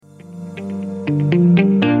So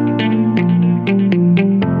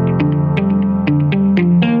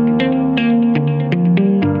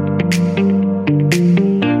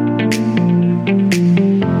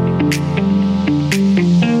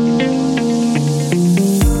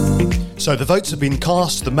the votes have been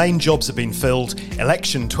cast, the main jobs have been filled,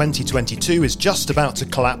 election 2022 is just about to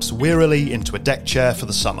collapse wearily into a deck chair for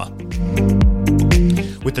the summer.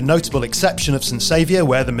 With the notable exception of St Saviour,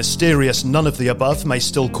 where the mysterious none of the above may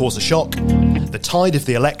still cause a shock, the tide of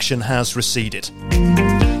the election has receded.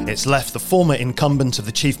 It's left the former incumbent of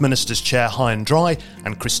the Chief Minister's chair high and dry,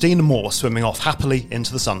 and Christina Moore swimming off happily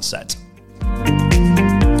into the sunset.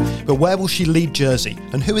 But where will she lead Jersey,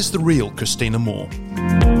 and who is the real Christina Moore?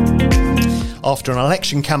 After an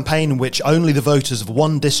election campaign in which only the voters of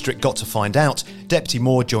one district got to find out, Deputy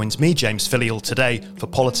Moore joins me, James Filial, today for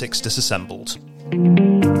Politics Disassembled.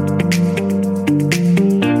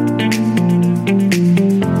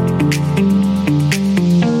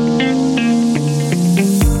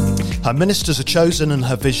 Her ministers are chosen and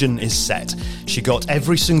her vision is set. She got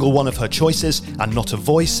every single one of her choices, and not a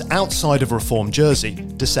voice outside of Reform Jersey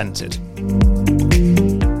dissented.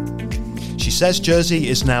 She says Jersey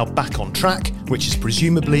is now back on track, which is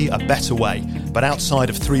presumably a better way. But outside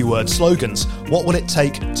of three-word slogans, what will it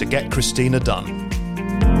take to get Christina done?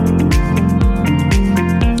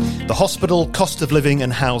 The hospital, cost of living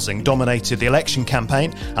and housing dominated the election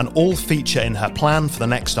campaign and all feature in her plan for the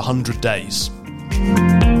next 100 days.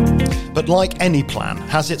 But like any plan,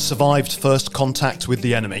 has it survived first contact with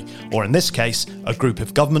the enemy? Or in this case, a group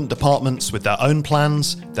of government departments with their own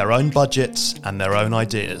plans, their own budgets and their own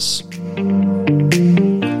ideas?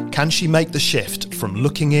 Can she make the shift from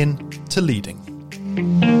looking in to leading?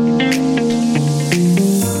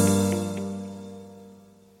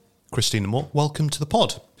 Christina Moore, welcome to the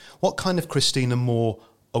pod. What kind of Christina Moore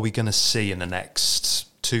are we going to see in the next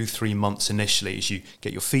 2-3 months initially as you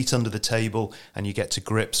get your feet under the table and you get to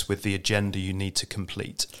grips with the agenda you need to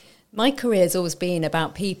complete? My career has always been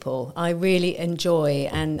about people. I really enjoy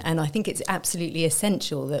and I think it's absolutely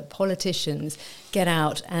essential that politicians get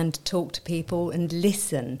out and talk to people and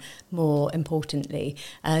listen, more importantly.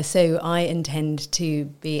 So I intend to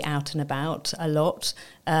be out and about a lot.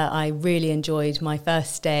 I really enjoyed my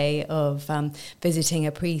first day of visiting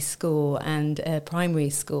a preschool and a primary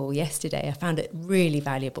school yesterday. I found it really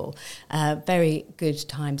valuable, very good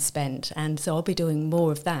time spent, and so I'll be doing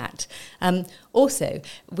more of that. Also,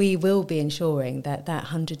 we will be ensuring that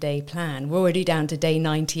 100-day plan, we're already down to day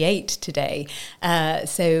 98 today,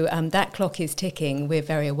 so that clock is ticking. We're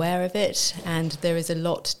very aware of it, and there is a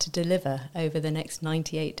lot to deliver over the next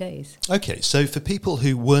 98 days. Okay, so for people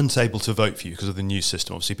who weren't able to vote for you because of the new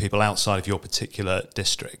system, obviously people outside of your particular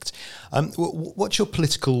district, what's your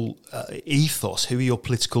political ethos? Who are your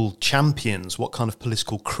political champions? What kind of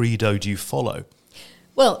political credo do you follow?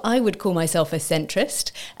 Well, I would call myself a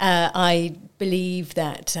centrist. I believe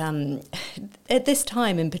that at this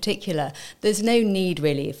time in particular, there's no need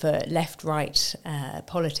really for left-right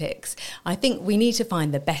politics. I think we need to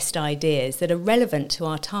find the best ideas that are relevant to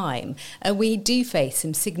our time. We do face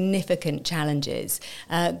some significant challenges.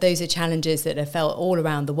 Those are challenges that are felt all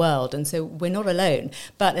around the world, and so we're not alone.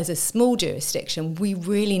 But as a small jurisdiction, we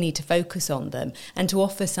really need to focus on them and to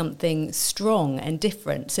offer something strong and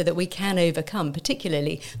different so that we can overcome,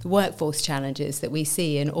 particularly the workforce challenges that we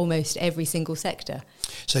see in almost every single sector.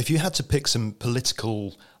 So if you had to pick some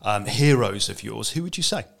political heroes of yours, who would you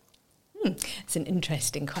say? It's an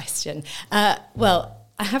interesting question. Well,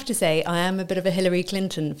 I have to say I am a bit of a Hillary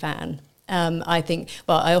Clinton fan. I think,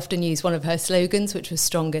 I often use one of her slogans, which was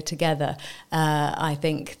stronger together. I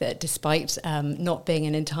think that despite not being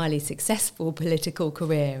an entirely successful political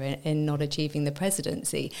career in not achieving the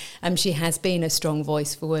presidency, she has been a strong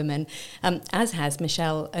voice for women, as has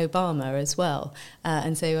Michelle Obama as well.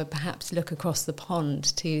 And so perhaps look across the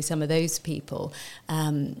pond to some of those people.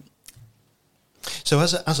 So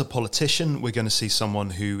as a politician, we're going to see someone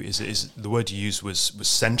who is the word you used was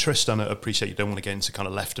centrist. And I appreciate you don't want to get into kind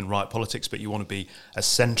of left and right politics, but you want to be a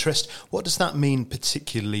centrist. What does that mean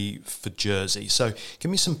particularly for Jersey? So give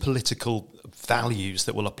me some political values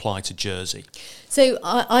that will apply to Jersey. So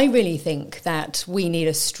I really think that we need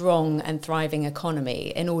a strong and thriving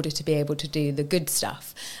economy in order to be able to do the good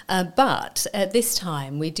stuff. But at this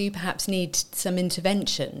time, we do perhaps need some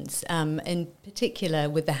interventions, in particular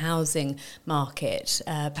with the housing market. market,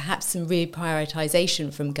 perhaps some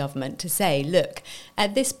reprioritisation from government to say, look,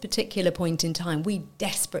 at this particular point in time, we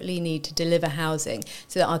desperately need to deliver housing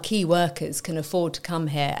so that our key workers can afford to come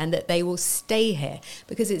here and that they will stay here,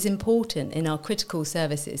 because it's important in our critical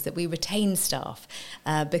services that we retain staff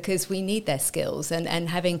because we need their skills, and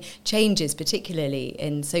having changes, particularly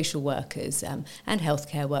in social workers and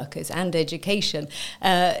healthcare workers and education,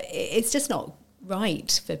 it's just not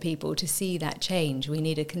right for people to see that change. We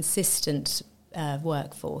need a consistent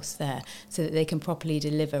workforce there so that they can properly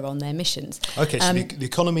deliver on their missions. Okay, so the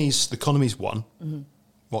economy's one. Mm-hmm.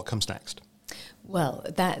 What comes next? Well,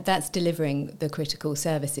 that's delivering the critical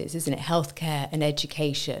services, isn't it? Healthcare and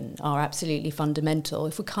education are absolutely fundamental.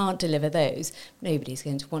 If we can't deliver those, nobody's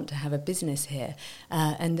going to want to have a business here.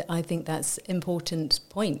 And I think that's an important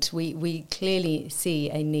point. We clearly see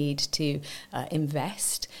a need to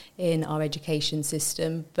invest in our education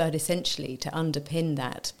system, but essentially to underpin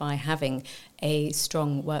that by having a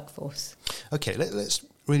strong workforce. Okay, let's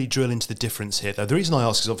really drill into the difference here, though. The reason I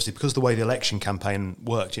ask is obviously because of the way the election campaign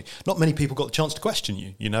worked. Not many people got the chance to question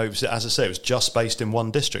you. You know, as I say, it was just based in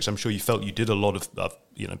one district. I'm sure you felt you did a lot of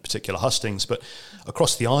particular hustings, but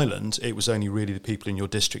across the island, it was only really the people in your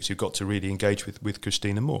districts who got to really engage with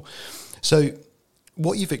Christina Moore. So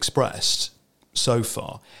what you've expressed so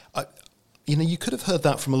far, you could have heard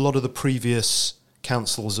that from a lot of the previous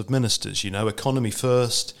councils of ministers, economy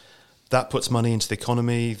first. That puts money into the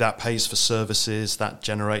economy, that pays for services, that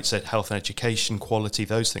generates health and education, quality,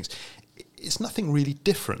 those things. It's nothing really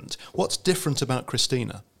different. What's different about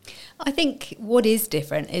Christina? I think what is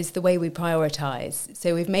different is the way we prioritise.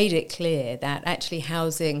 So we've made it clear that actually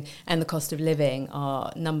housing and the cost of living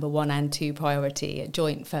are number 1 and 2 priority, a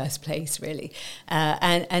joint first place, really.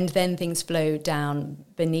 And then things flow down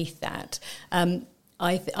beneath that.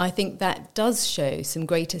 I think that does show some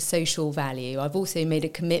greater social value. I've also made a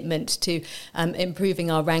commitment to improving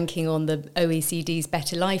our ranking on the OECD's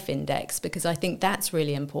Better Life Index, because I think that's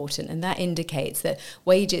really important, and that indicates that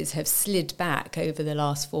wages have slid back over the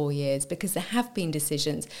last 4 years because there have been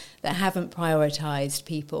decisions that haven't prioritised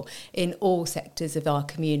people in all sectors of our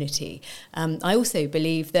community. I also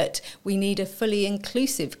believe that we need a fully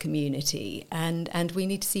inclusive community, and we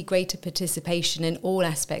need to see greater participation in all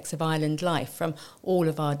aspects of island life from all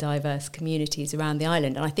of our diverse communities around the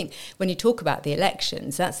island. And I think when you talk about the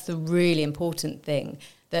elections, that's the really important thing,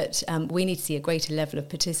 that we need to see a greater level of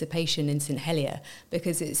participation in St Helier,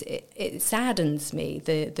 because it saddens me,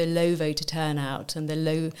 the low voter turnout and the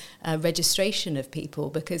low registration of people,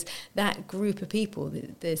 because that group of people,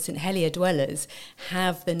 the St Helier dwellers,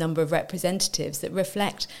 have the number of representatives that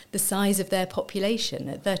reflect the size of their population.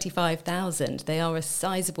 At 35,000, they are a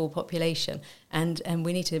sizable population, and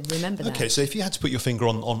we need to remember that. Okay, so if you had to put your finger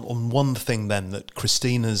on one thing then that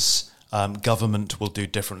Christina's government will do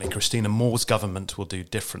differently, Christina Moore's government will do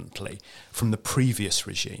differently from the previous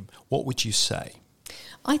regime, what would you say?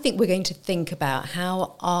 I think we're going to think about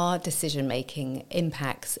how our decision-making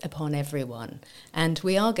impacts upon everyone. And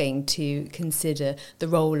we are going to consider the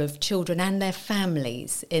role of children and their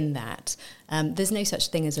families in that. There's no such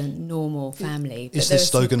thing as a normal family. Is this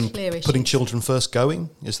slogan, putting children first,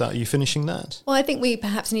 going? Are you finishing that? Well, I think we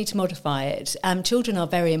perhaps need to modify it. Children are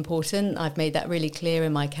very important. I've made that really clear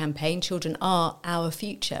in my campaign. Children are our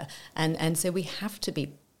future. And so we have to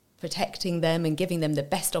be protecting them and giving them the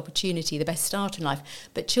best opportunity, the best start in life.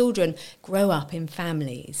 But children grow up in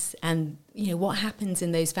families, and what happens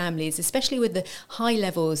in those families, especially with the high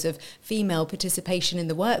levels of female participation in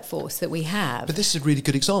the workforce that we have. But this is a really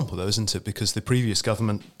good example, though, isn't it? Because the previous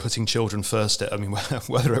government putting children first,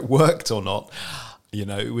 whether it worked or not, it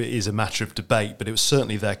is a matter of debate, but it was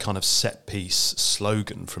certainly their kind of set-piece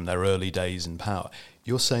slogan from their early days in power.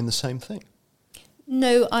 You're saying the same thing?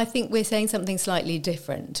 No, I think we're saying something slightly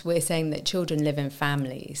different. We're saying that children live in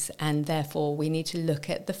families, and therefore we need to look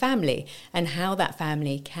at the family and how that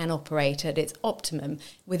family can operate at its optimum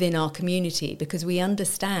within our community, because we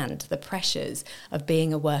understand the pressures of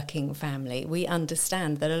being a working family. We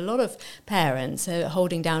understand that a lot of parents are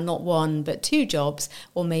holding down not 1 but 2 jobs,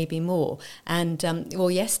 or maybe more. And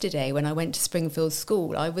yesterday when I went to Springfield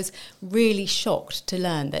School, I was really shocked to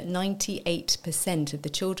learn that 98% of the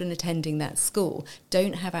children attending that school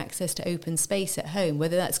don't have access to open space at home,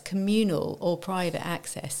 whether that's communal or private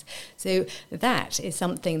access. So that is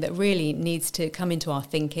something that really needs to come into our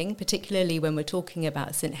thinking, particularly when we're talking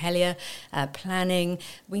about St Helier planning.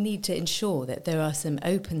 We need to ensure that there are some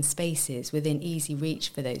open spaces within easy reach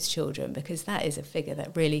for those children, because that is a figure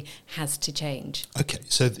that really has to change. Okay,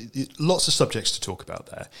 so lots of subjects to talk about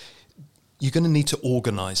there. you're going to need to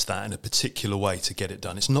organise that in a particular way to get it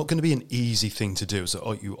done. It's not going to be an easy thing to do, as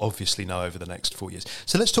you obviously know, over the next 4 years.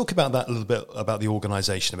 So let's talk about that a little bit, about the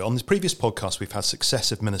organisation of it. On this previous podcast, we've had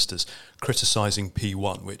successive ministers criticising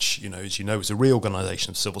P1, which, you know, as you know, was a reorganisation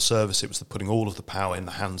of civil service. It was the putting all of the power in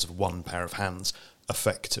the hands of one pair of hands,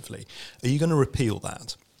 effectively. Are you going to repeal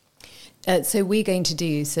that? So we're going to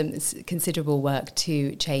do some considerable work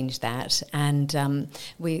to change that, and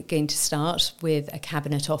we're going to start with a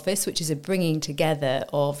Cabinet Office, which is a bringing together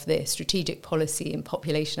of the Strategic Policy and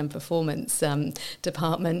Population and Performance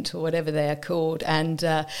Department, or whatever they are called, and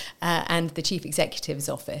the Chief Executive's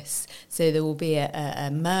Office. So there will be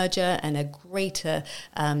a merger and a greater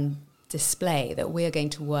display that we are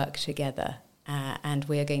going to work together. And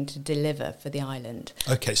we are going to deliver for the island.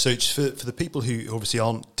 Okay, so it's for the people who obviously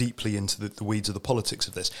aren't deeply into the weeds of the politics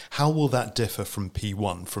of this, how will that differ from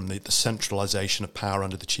P1, from the centralisation of power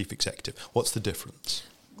under the Chief Executive? What's the difference?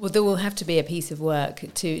 Well, there will have to be a piece of work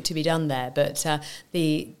to be done there, but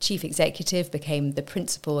the Chief Executive became the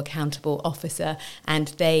principal accountable officer, and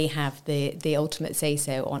they have the ultimate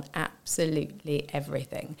say-so on absolutely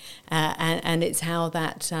everything. And it's how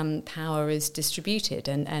that power is distributed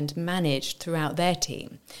and managed throughout their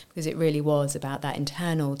team, because it really was about that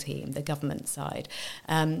internal team, the government side.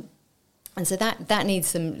 And so that needs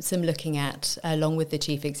some looking at along with the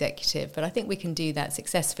Chief Executive, but I think we can do that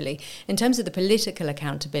successfully. In terms of the political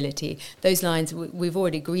accountability, those lines, we've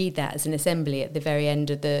already agreed that as an assembly at the very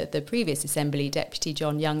end of the previous assembly. Deputy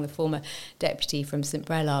John Young, the former deputy from St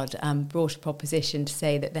Brelard, brought a proposition to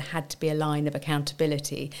say that there had to be a line of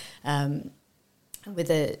accountability with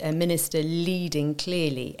a minister leading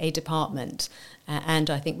clearly a department, and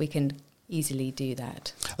I think we can easily do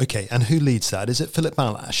that. Okay, and who leads that? Is it Philip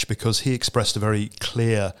Balash? Because he expressed a very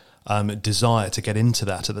clear desire to get into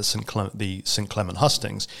that at the St Clement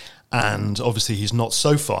hustings, and obviously he's not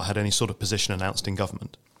so far had any sort of position announced in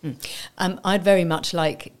government. I'd very much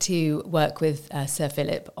like to work with Sir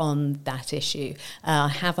Philip on that issue. I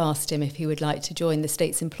have asked him if he would like to join the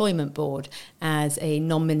State's Employment Board as a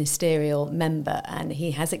non-ministerial member, and he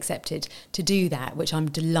has accepted to do that, which I'm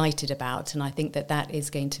delighted about, and I think that is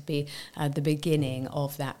going to be the beginning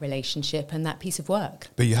of that relationship and that piece of work.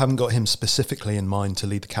 But you haven't got him specifically in mind to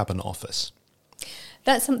lead the Cabinet Office?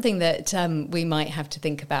 That's something that we might have to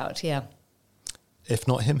think about, yeah. If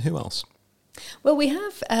not him, who else? Well, we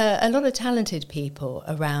have a lot of talented people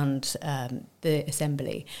around the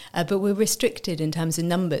Assembly, but we're restricted in terms of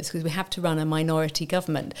numbers because we have to run a minority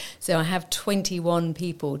government. So I have 21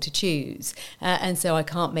 people to choose, and so I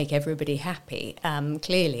can't make everybody happy,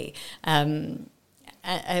 clearly.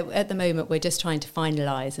 At the moment, we're just trying to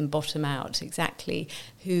finalise and bottom out exactly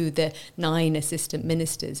who the 9 assistant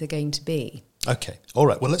ministers are going to be. Okay, all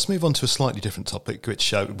right. Well, let's move on to a slightly different topic,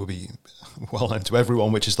 which will be well known to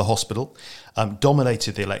everyone, which is the hospital.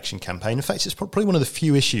 Dominated the election campaign. In fact, it's probably one of the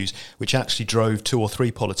few issues which actually drove 2 or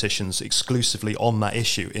 3 politicians exclusively on that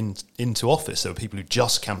issue into office. There were people who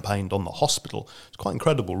just campaigned on the hospital. It's quite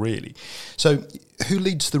incredible, really. So who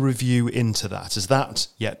leads the review into that? Has that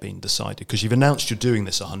yet been decided? Because you've announced you're doing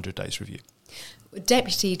this 100 days review.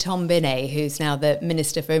 Deputy Tom Binney, who's now the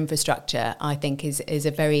Minister for Infrastructure, I think is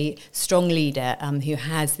a very strong leader who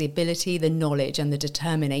has the ability, the knowledge and the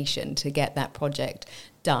determination to get that project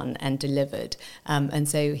done and delivered. And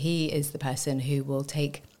so he is the person who will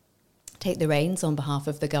take the reins on behalf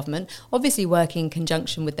of the government, obviously working in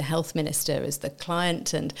conjunction with the health minister as the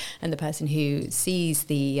client and the person who sees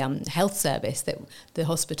the health service that the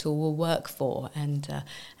hospital will work for. And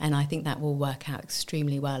I think that will work out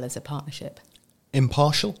extremely well as a partnership.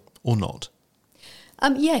 Impartial or not?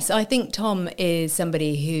 Yes, I think Tom is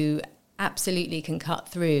somebody who absolutely can cut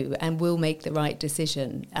through and will make the right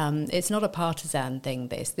decision. It's not a partisan thing,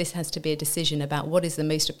 this has to be a decision about what is the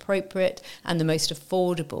most appropriate and the most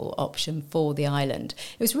affordable option for the island.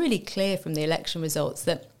 It was really clear from the election results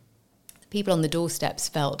that people on the doorsteps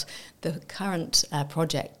felt the current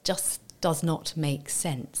project just does not make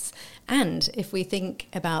sense. And if we think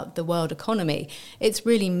about the world economy, it's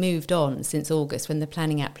really moved on since August when the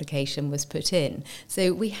planning application was put in.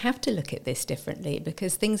 So we have to look at this differently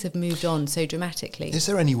because things have moved on so dramatically. Is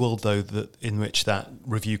there any world, though, that in which that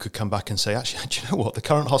review could come back and say, actually, do you know what, the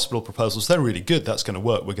current hospital proposals, they're really good, that's going to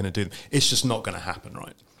work, we're going to do them. It's just not going to happen,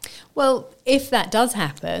 right? Well, if that does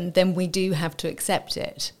happen, then we do have to accept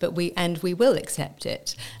it, but we will accept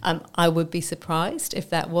it. I would be surprised if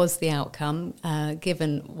that was the outcome,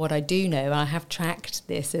 given what I do know. I have tracked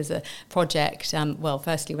this as a project,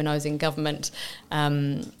 firstly when I was in government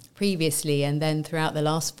previously, and then throughout the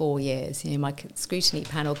last 4 years, my scrutiny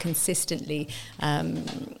panel consistently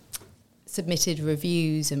submitted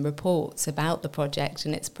reviews and reports about the project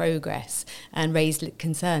and its progress and raised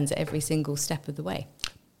concerns at every single step of the way.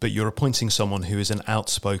 But you're appointing someone who is an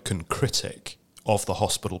outspoken critic of the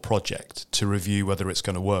hospital project to review whether it's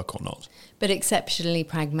going to work or not. But exceptionally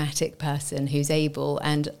pragmatic person who's able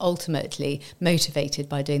and ultimately motivated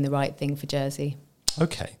by doing the right thing for Jersey.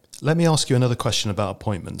 OK, let me ask you another question about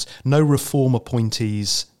appointments. No reform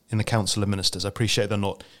appointees in the Council of Ministers. I appreciate they're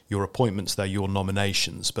not your appointments, they're your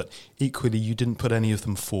nominations, but equally you didn't put any of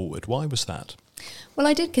them forward. Why was that? Well,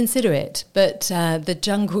 I did consider it, but the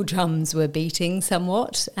jungle drums were beating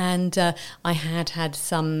somewhat, and I had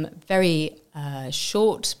some very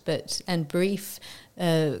short and brief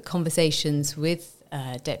conversations with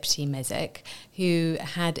Deputy Mezek, who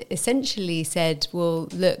had essentially said, well,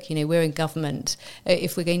 look, we're in government.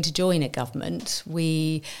 If we're going to join a government,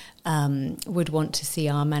 we would want to see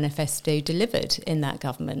our manifesto delivered in that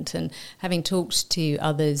government. And having talked to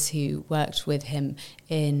others who worked with him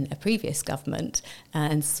in a previous government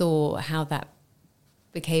and saw how that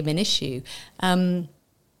became an issue,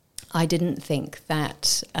 I didn't think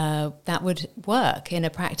that that would work in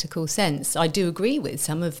a practical sense. I do agree with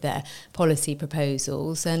some of their policy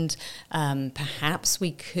proposals, and perhaps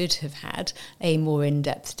we could have had a more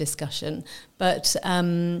in-depth discussion. But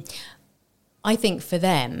I think for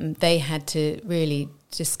them, they had to really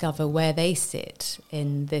discover where they sit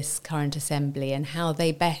in this current assembly and how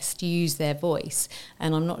they best use their voice.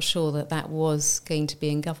 And I'm not sure that that was going to be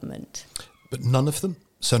in government. But none of them?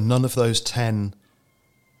 So none of those 10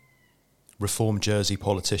 Reform Jersey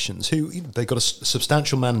politicians who, they got a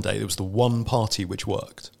substantial mandate. It was the one party which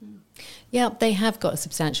worked. Yeah, they have got a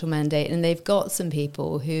substantial mandate, and they've got some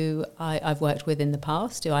people who I've worked with in the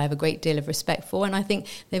past, who I have a great deal of respect for, and I think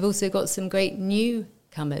they've also got some great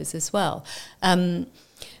newcomers as well.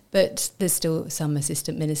 But there's still some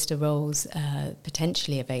assistant minister roles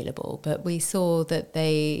potentially available, but we saw that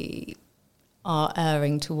they are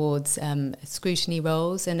erring towards scrutiny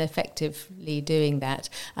roles and effectively doing that.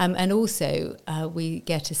 And also we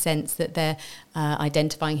get a sense that they're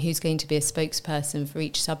identifying who's going to be a spokesperson for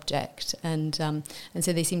each subject. And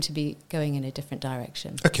so they seem to be going in a different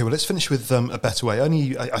direction. OK, well, let's finish with A Better Way.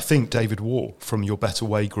 Only, I think, David Warr from your Better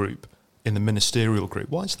Way group in the ministerial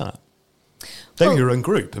group. Why is that? They're your own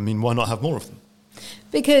group. I mean, why not have more of them?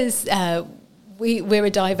 Because we're a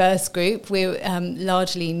diverse group. We're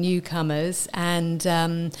largely newcomers, and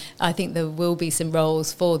I think there will be some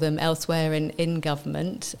roles for them elsewhere in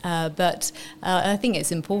government. But I think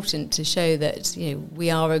it's important to show that we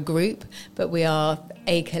are a group, but we are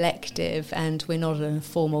a collective, and we're not a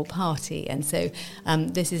formal party. And so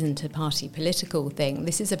this isn't a party political thing.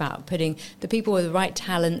 This is about putting the people with the right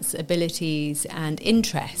talents, abilities, and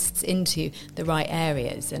interests into the right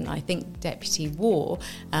areas. And I think Deputy Warr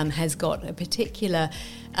has got a particular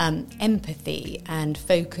empathy and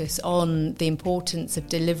focus on the importance of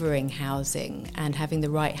delivering housing and having the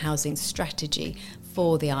right housing strategy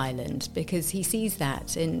for the island, because he sees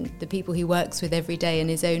that in the people he works with every day in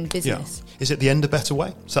his own business. Yeah. Is it the end of Better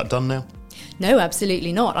Way? Is that done now? No,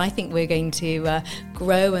 absolutely not. I think we're going to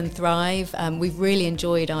grow and thrive. We've really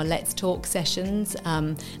enjoyed our Let's Talk sessions,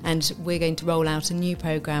 and we're going to roll out a new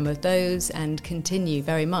programme of those and continue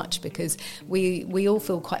very much, because we all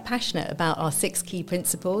feel quite passionate about our 6 key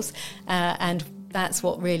principles, and that's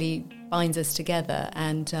what really binds us together,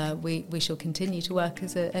 and we shall continue to work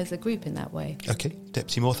as a group in that way. OK,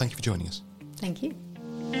 Deputy Moore, thank you for joining us. Thank you.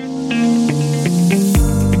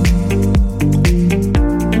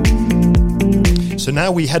 So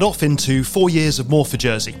now we head off into 4 years of More for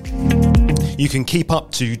Jersey. You can keep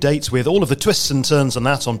up to date with all of the twists and turns on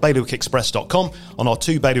that on bailiwickexpress.com, on our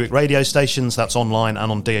 2 Bailiwick radio stations, that's online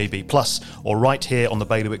and on DAB+, or right here on the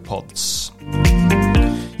Bailiwick Pods.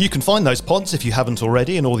 You can find those pods, if you haven't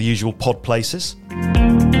already, in all the usual pod places.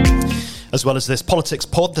 As well as this Politics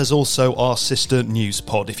pod, there's also our sister News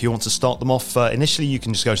pod. If you want to start them off initially, you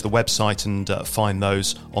can just go to the website and find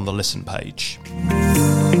those on the listen page.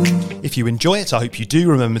 If you enjoy it, I hope you do.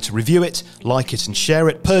 Remember to review it, like it and share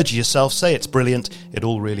it. Perjure yourself, say it's brilliant. It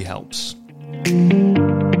all really helps.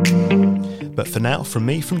 But for now, from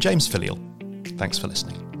me, from James Filial, thanks for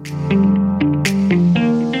listening.